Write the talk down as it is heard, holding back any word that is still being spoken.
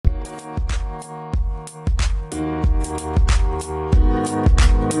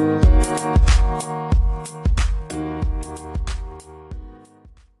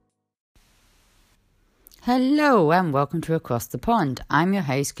Hello and welcome to Across the Pond. I'm your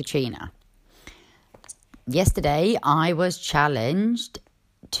host, Katrina. Yesterday, I was challenged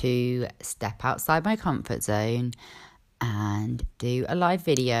to step outside my comfort zone and do a live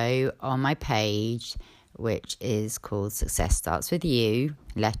video on my page, which is called Success Starts With You,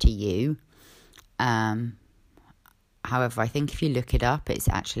 letter U. However, I think if you look it up, it's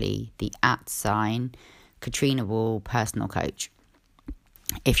actually the @ Katrina Wall personal coach,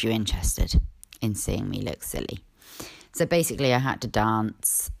 if you're interested in seeing me look silly. So basically I had to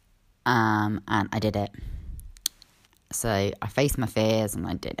dance and I did it. So I faced my fears and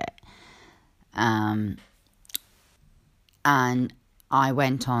I did it. And I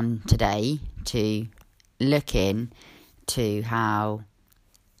went on today to look into how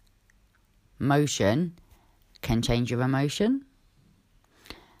motion can change your emotion.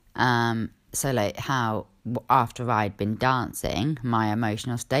 So like how after I'd been dancing, my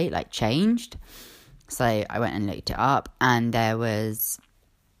emotional state changed. So I went and looked it up, and there was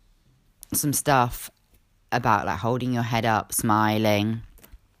some stuff about holding your head up, smiling.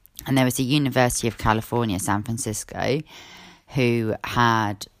 And there was the University of California, San Francisco, who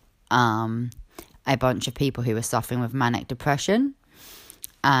had a bunch of people who were suffering with manic depression.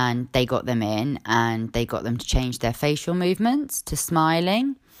 And they got them in and they got them to change their facial movements to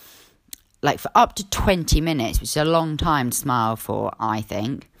smiling. For up to 20 minutes, which is a long time to smile for, I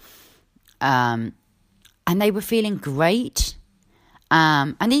think. And they were feeling great.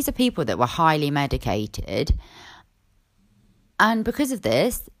 And these are people that were highly medicated. And because of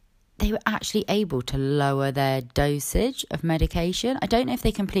this, they were actually able to lower their dosage of medication. I don't know if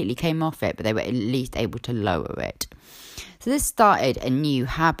they completely came off it, but they were at least able to lower it. So this started a new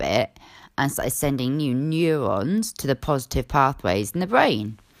habit and started sending new neurons to the positive pathways in the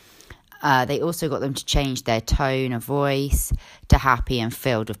brain. They also got them to change their tone of voice to happy and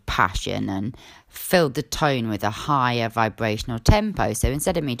filled with passion, and filled the tone with a higher vibrational tempo. So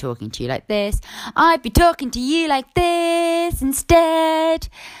instead of me talking to you like this, I'd be talking to you like this instead.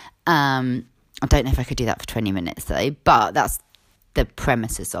 I don't know if I could do that for 20 minutes though, but that's the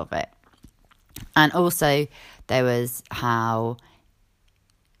premises of it. And also there was how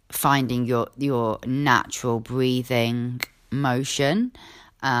finding your natural breathing motion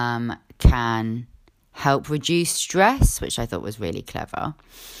can help reduce stress, which I thought was really clever.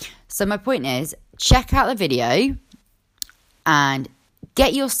 So my point is, check out the video and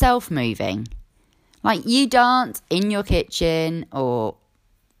get yourself moving. You dance in your kitchen or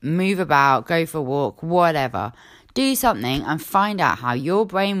move about, go for a walk, whatever. Do something and find out how your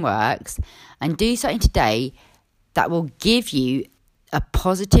brain works, and do something today that will give you a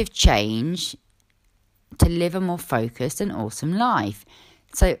positive change to live a more focused and awesome life.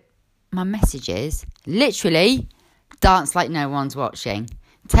 So my message is literally dance like no one's watching.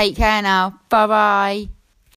 Take care now. Bye-bye.